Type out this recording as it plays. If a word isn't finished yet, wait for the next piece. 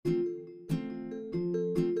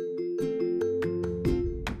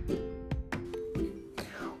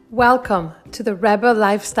Welcome to the Rebel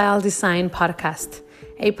Lifestyle Design Podcast,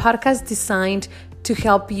 a podcast designed to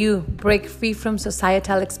help you break free from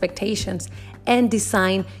societal expectations and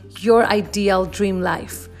design your ideal dream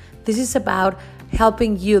life. This is about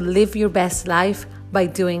helping you live your best life by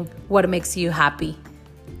doing what makes you happy.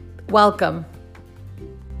 Welcome.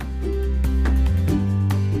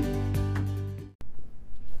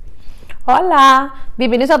 Hola,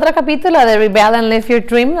 bienvenidos a otro capítulo de Rebel and Live Your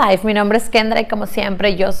Dream Life. Mi nombre es Kendra y como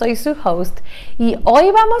siempre yo soy su host y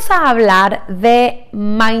hoy vamos a hablar de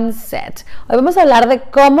mindset. Hoy vamos a hablar de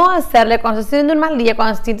cómo hacerle cuando estás teniendo un mal día,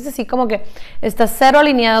 cuando te sientes así como que estás cero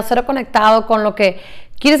alineado, cero conectado con lo que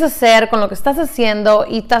quieres hacer, con lo que estás haciendo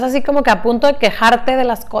y estás así como que a punto de quejarte de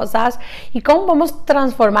las cosas y cómo podemos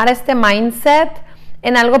transformar este mindset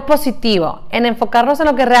en algo positivo, en enfocarnos en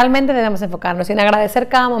lo que realmente debemos enfocarnos y en agradecer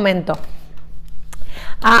cada momento.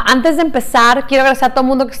 Antes de empezar, quiero agradecer a todo el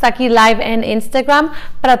mundo que está aquí live en Instagram,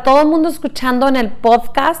 para todo el mundo escuchando en el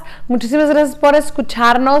podcast. Muchísimas gracias por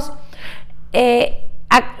escucharnos.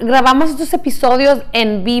 Grabamos estos episodios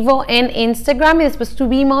en vivo en Instagram y después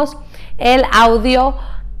subimos el audio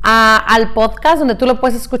al podcast donde tú lo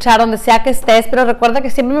puedes escuchar donde sea que estés, pero recuerda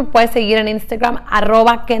que siempre me puedes seguir en Instagram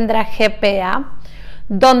 @KendraGPA,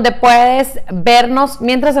 donde puedes vernos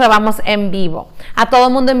mientras grabamos en vivo. A todo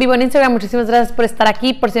el mundo en vivo en Instagram, muchísimas gracias por estar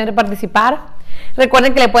aquí, por siempre participar.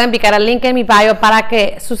 Recuerden que le pueden picar al link en mi bio para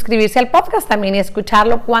que suscribirse al podcast también y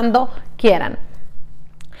escucharlo cuando quieran.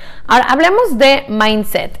 Ahora, hablemos de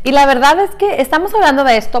mindset. Y la verdad es que estamos hablando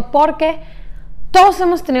de esto porque todos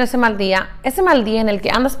hemos tenido ese mal día en el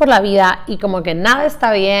que andas por la vida y como que nada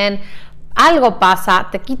está bien, algo pasa,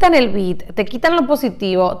 te quitan el beat, te quitan lo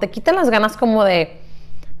positivo, te quitan las ganas como de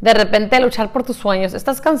repente luchar por tus sueños,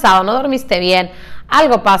 estás cansado, no dormiste bien,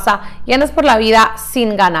 algo pasa y andas por la vida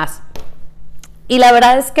sin ganas. Y la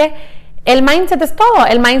verdad es que el mindset es todo,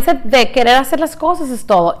 el mindset de querer hacer las cosas es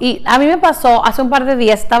todo. Y a mí me pasó hace un par de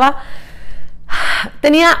días,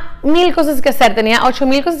 tenía 1000 cosas que hacer, tenía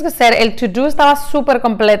 8000 cosas que hacer, el to-do estaba súper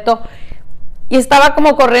completo y estaba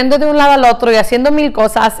como corriendo de un lado al otro y haciendo 1000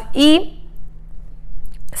 cosas y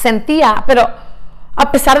sentía, pero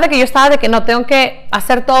a pesar de que yo estaba de que no tengo que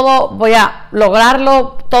hacer todo, voy a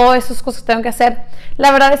lograrlo, todas esas cosas que tengo que hacer,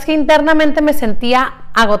 la verdad es que internamente me sentía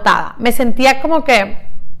agotada, me sentía como que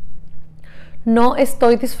no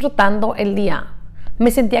estoy disfrutando el día,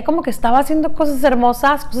 me sentía como que estaba haciendo cosas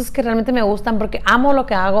hermosas, cosas que realmente me gustan porque amo lo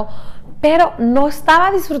que hago, pero no estaba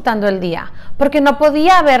disfrutando el día porque no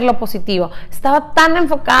podía ver lo positivo, estaba tan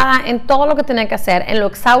enfocada en todo lo que tenía que hacer, en lo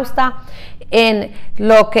exhausta, en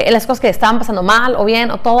las cosas que estaban pasando mal o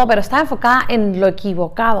bien o todo, pero estaba enfocada en lo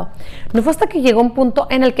equivocado. No fue hasta que llegó un punto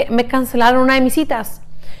en el que me cancelaron una de mis citas.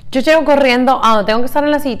 Yo llego corriendo a donde tengo que estar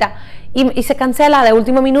en la cita y se cancela de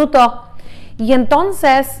último minuto y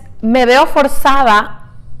entonces me veo forzada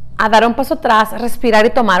a dar un paso atrás, respirar y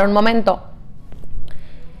tomar un momento.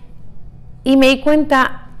 Y me di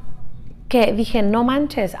cuenta que dije, no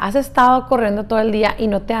manches, has estado corriendo todo el día y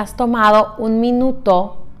no te has tomado un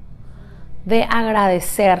minuto de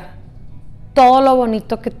agradecer todo lo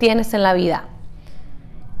bonito que tienes en la vida.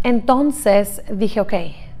 Entonces dije, ok,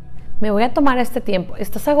 me voy a tomar este tiempo.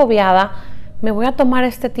 Estás agobiada, me voy a tomar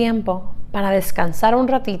este tiempo para descansar un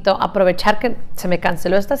ratito, aprovechar que se me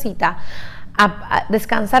canceló esta cita, a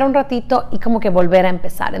descansar un ratito y como que volver a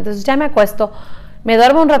empezar. Entonces ya me acuesto, me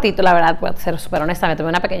duermo un ratito, la verdad, voy a ser súper honesta, me tomé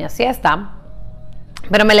una pequeña siesta,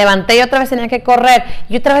 pero me levanté y otra vez tenía que correr.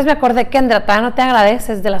 Y otra vez me acordé, Kendra, todavía no te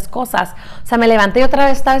agradeces de las cosas. O sea, me levanté y otra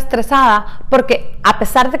vez estaba estresada porque a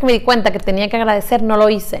pesar de que me di cuenta que tenía que agradecer, no lo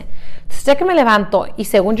hice. Entonces ya que me levanto y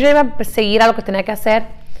según yo iba a seguir a lo que tenía que hacer,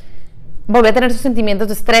 volví a tener esos sentimientos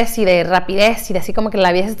de estrés y de rapidez y de así como que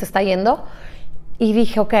la vida se te está yendo. Y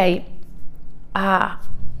dije, ok,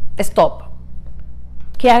 stop.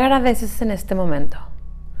 ¿Qué agradeces en este momento?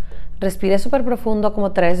 Respiré súper profundo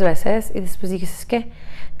como 3 veces y después dije, es que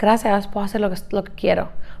gracias, puedo hacer lo que quiero.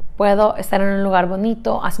 Puedo estar en un lugar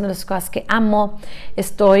bonito, haciendo las cosas que amo.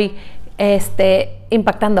 Estoy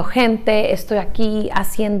impactando gente, estoy aquí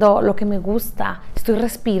haciendo lo que me gusta. Estoy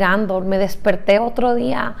respirando, me desperté otro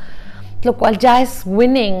día, lo cual ya es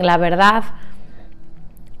winning, la verdad.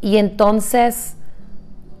 Y entonces,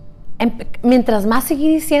 mientras más seguí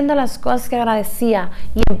diciendo las cosas que agradecía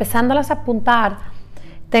y empezándolas a apuntar,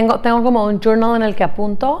 tengo como un journal en el que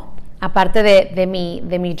apunto, aparte de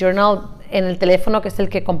mi journal en el teléfono, que es el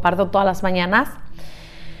que comparto todas las mañanas.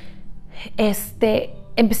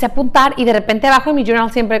 Empecé a apuntar y de repente abajo en mi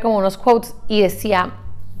journal siempre hay como unos quotes y decía,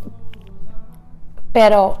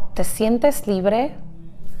 pero ¿te sientes libre?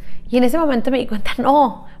 Y en ese momento me di cuenta,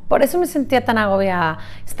 no, Por eso me sentía tan agobiada.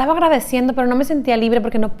 Estaba agradeciendo, pero no me sentía libre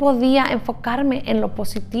porque no podía enfocarme en lo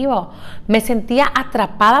positivo. Me sentía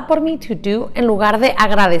atrapada por mi to-do en lugar de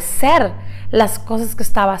agradecer las cosas que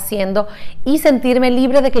estaba haciendo y sentirme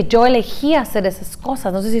libre de que yo elegía hacer esas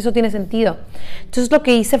cosas. No sé si eso tiene sentido. Entonces lo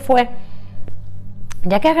que hice fue,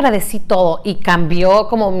 ya que agradecí todo y cambió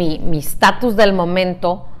como mi estatus del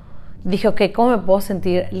momento, dije, ok, ¿cómo me puedo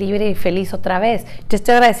sentir libre y feliz otra vez? Yo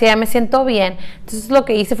estoy agradecida, ya me siento bien. Entonces lo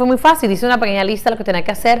que hice fue muy fácil. Hice una pequeña lista de lo que tenía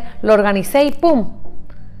que hacer, lo organicé y ¡pum!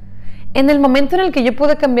 En el momento en el que yo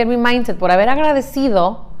pude cambiar mi mindset por haber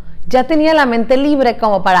agradecido, ya tenía la mente libre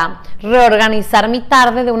como para reorganizar mi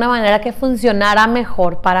tarde de una manera que funcionara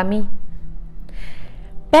mejor para mí.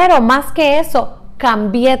 Pero más que eso,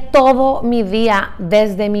 cambié todo mi día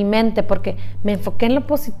desde mi mente porque me enfoqué en lo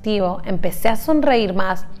positivo, empecé a sonreír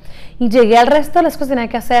más y llegué al resto de las cosas que tenía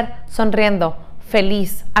que hacer sonriendo,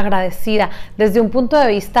 feliz, agradecida, desde un punto de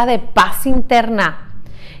vista de paz interna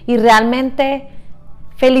y realmente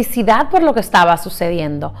felicidad por lo que estaba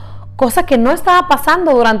sucediendo. Cosa que no estaba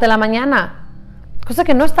pasando durante la mañana, cosa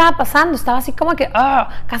que no estaba pasando, estaba así como que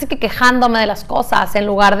casi que quejándome de las cosas en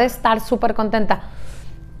lugar de estar súper contenta.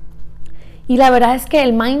 Y la verdad es que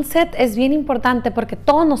el mindset es bien importante porque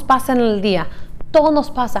todo nos pasa en el día, todo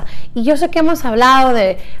nos pasa. Y yo sé que hemos hablado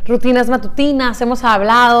de rutinas matutinas, hemos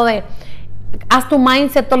hablado de haz tu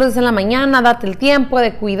mindset todos los días en la mañana, date el tiempo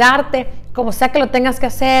de cuidarte, como sea que lo tengas que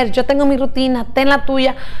hacer. Yo tengo mi rutina, ten la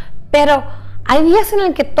tuya, pero hay días en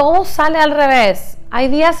el que todo sale al revés. Hay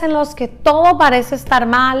días en los que todo parece estar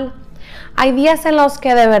mal. Hay días en los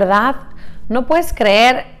que de verdad no puedes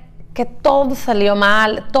creer que todo salió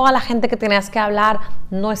mal, toda la gente que tenías que hablar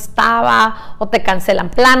no estaba, o te cancelan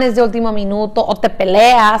planes de último minuto, o te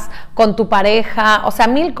peleas con tu pareja, o sea,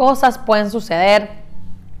 1000 cosas pueden suceder.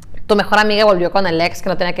 Tu mejor amiga volvió con el ex que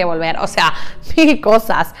no tenía que volver, o sea, 1000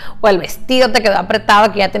 cosas, o el vestido te quedó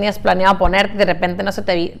apretado que ya tenías planeado ponerte y de repente no se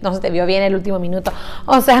te vio bien el último minuto,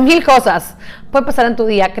 o sea, 1000 cosas puede pasar en tu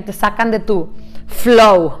día que te sacan de tu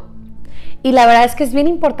flow. Y la verdad es que es bien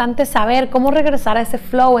importante saber cómo regresar a ese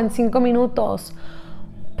flow en 5 minutos.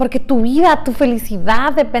 Porque tu vida, tu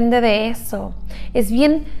felicidad depende de eso.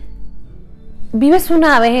 Vives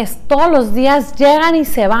una vez, todos los días llegan y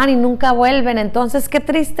se van y nunca vuelven. Entonces, qué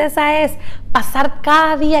tristeza es pasar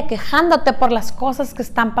cada día quejándote por las cosas que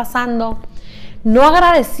están pasando, no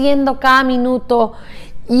agradeciendo cada minuto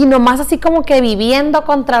y nomás así como que viviendo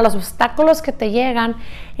contra los obstáculos que te llegan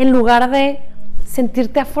en lugar de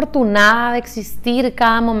sentirte afortunada de existir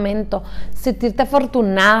cada momento, sentirte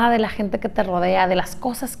afortunada de la gente que te rodea, de las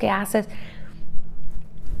cosas que haces.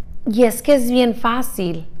 Y es que es bien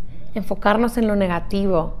fácil enfocarnos en lo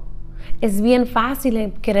negativo, es bien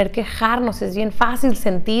fácil querer quejarnos, es bien fácil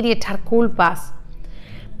sentir y echar culpas.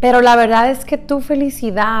 Pero la verdad es que tu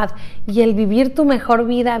felicidad y el vivir tu mejor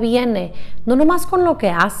vida viene no nomás con lo que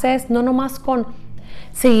haces, no nomás con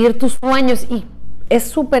seguir tus sueños, y es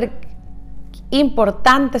súper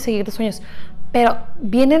importante seguir tus sueños, pero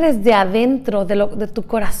viene desde adentro de tu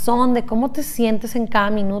corazón, de cómo te sientes en cada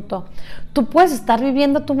minuto. Tú puedes estar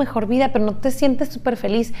viviendo tu mejor vida, pero no te sientes súper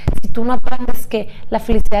feliz si tú no aprendes que la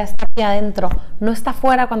felicidad está aquí adentro, no está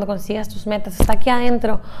afuera cuando consigas tus metas, está aquí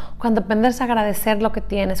adentro cuando aprendes a agradecer lo que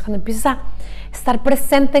tienes, cuando empiezas a estar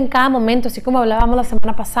presente en cada momento, así como hablábamos la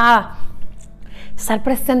semana pasada. Estar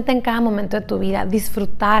presente en cada momento de tu vida,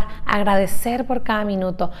 disfrutar, agradecer por cada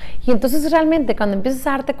minuto. Y entonces realmente cuando empiezas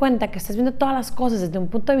a darte cuenta que estás viendo todas las cosas desde un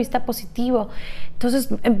punto de vista positivo, entonces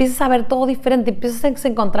empiezas a ver todo diferente, empiezas a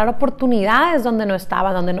encontrar oportunidades donde no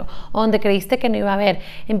estaba, donde creíste que no iba a haber.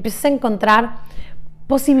 Empiezas a encontrar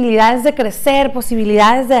posibilidades de crecer,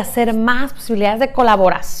 posibilidades de hacer más, posibilidades de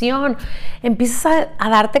colaboración. Empiezas a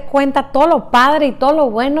darte cuenta todo lo padre y todo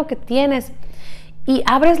lo bueno que tienes. Y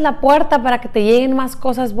abres la puerta para que te lleguen más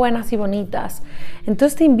cosas buenas y bonitas.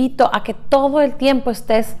 Entonces te invito a que todo el tiempo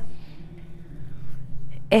estés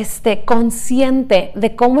consciente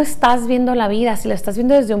de cómo estás viendo la vida, si la estás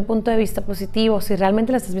viendo desde un punto de vista positivo, si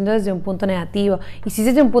realmente la estás viendo desde un punto negativo. Y si es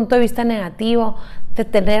desde un punto de vista negativo,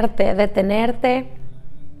 detenerte,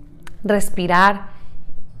 respirar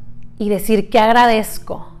y decir, ¿qué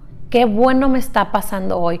agradezco? Qué bueno me está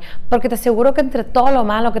pasando hoy, porque te aseguro que entre todo lo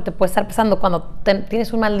malo que te puede estar pasando cuando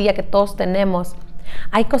tienes un mal día que todos tenemos,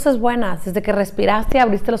 Hay cosas buenas, desde que respiraste y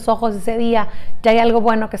abriste los ojos ese día, ya hay algo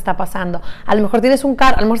bueno que está pasando. A lo mejor tienes un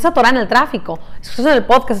carro, a lo mejor estás atorada en el tráfico, estás en el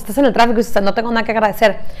podcast, estás en el tráfico y dices, no tengo nada que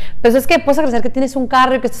agradecer. Pero es que puedes agradecer que tienes un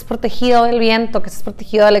carro y que estás protegido del viento, que estás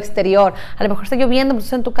protegido del exterior. A lo mejor está lloviendo, pero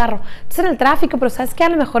estás en tu carro. Estás en el tráfico, pero sabes que a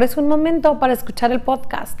lo mejor es un momento para escuchar el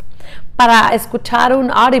podcast, para escuchar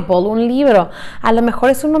un Audible, un libro. A lo mejor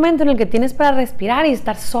es un momento en el que tienes para respirar y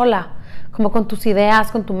estar sola, como con tus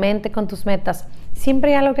ideas, con tu mente, con tus metas.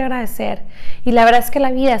 Siempre hay algo que agradecer. Y la verdad es que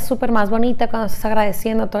la vida es súper más bonita cuando estás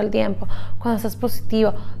agradeciendo todo el tiempo, cuando estás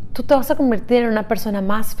positivo. Tú te vas a convertir en una persona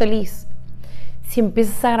más feliz si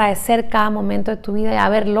empiezas a agradecer cada momento de tu vida y a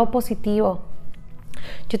ver lo positivo.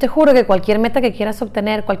 Yo te juro que cualquier meta que quieras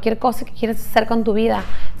obtener, cualquier cosa que quieras hacer con tu vida,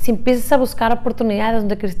 si empiezas a buscar oportunidades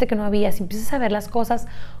donde creíste que no había, si empiezas a ver las cosas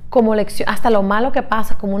como lección, hasta lo malo que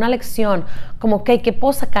pasa, como una lección, como, ok, ¿qué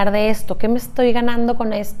puedo sacar de esto? ¿Qué me estoy ganando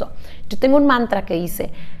con esto? Yo tengo un mantra que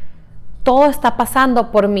dice, todo está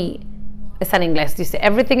pasando por mí. Está en inglés, dice,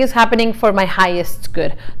 everything is happening for my highest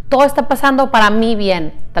good. Todo está pasando para mi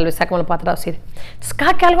bien. Tal vez sea como lo pueda traducir. Entonces,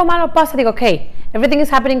 cada que algo malo pasa, digo, ok, everything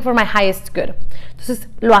is happening for my highest good. Entonces,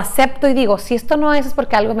 lo acepto y digo, si esto no es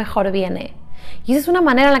porque algo mejor viene. Y esa es una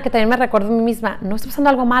manera en la que también me recuerdo a mí misma, no está pasando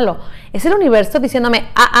algo malo. Es el universo diciéndome,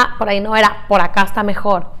 por ahí no era, por acá está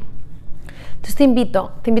mejor. Entonces te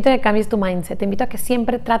invito a que cambies tu mindset, te invito a que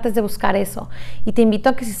siempre trates de buscar eso y te invito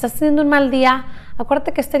a que si estás teniendo un mal día,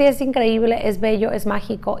 acuérdate que este día es increíble, es bello, es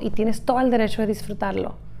mágico y tienes todo el derecho de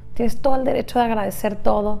disfrutarlo, tienes todo el derecho de agradecer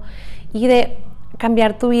todo y de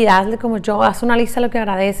cambiar tu vida. Hazle como yo, haz una lista de lo que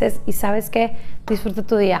agradeces y sabes que disfruta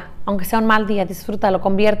tu día, aunque sea un mal día, disfrútalo,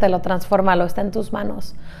 conviértelo, transfórmalo, está en tus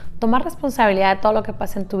manos. Toma responsabilidad de todo lo que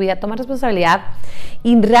pasa en tu vida, toma responsabilidad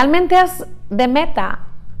y realmente haz de meta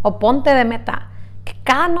o ponte de meta que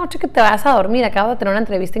cada noche que te vayas a dormir, acabo de tener una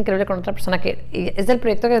entrevista increíble con otra persona que es del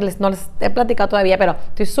proyecto que no les he platicado todavía, pero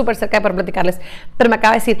estoy súper cerca de poder platicarles, pero me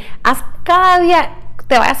acaba de decir, haz cada día,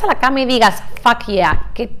 te vayas a la cama y digas, fuck yeah,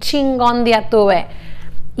 qué chingón día tuve.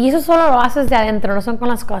 Y eso solo lo haces de adentro, no son con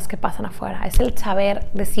las cosas que pasan afuera, es el saber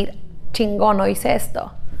decir, chingón, no hice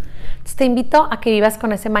esto. Entonces te invito a que vivas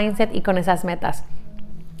con ese mindset y con esas metas.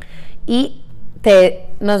 Y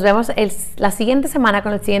nos vemos la siguiente semana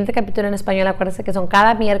con el siguiente capítulo en español. Acuérdense que son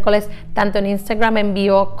cada miércoles, tanto en Instagram en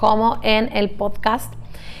vivo como en el podcast.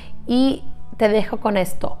 Y te dejo con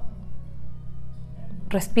esto.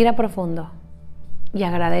 Respira profundo y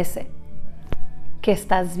agradece que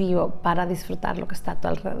estás vivo para disfrutar lo que está a tu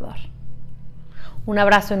alrededor. Un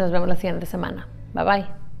abrazo y nos vemos la siguiente semana. Bye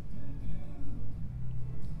bye.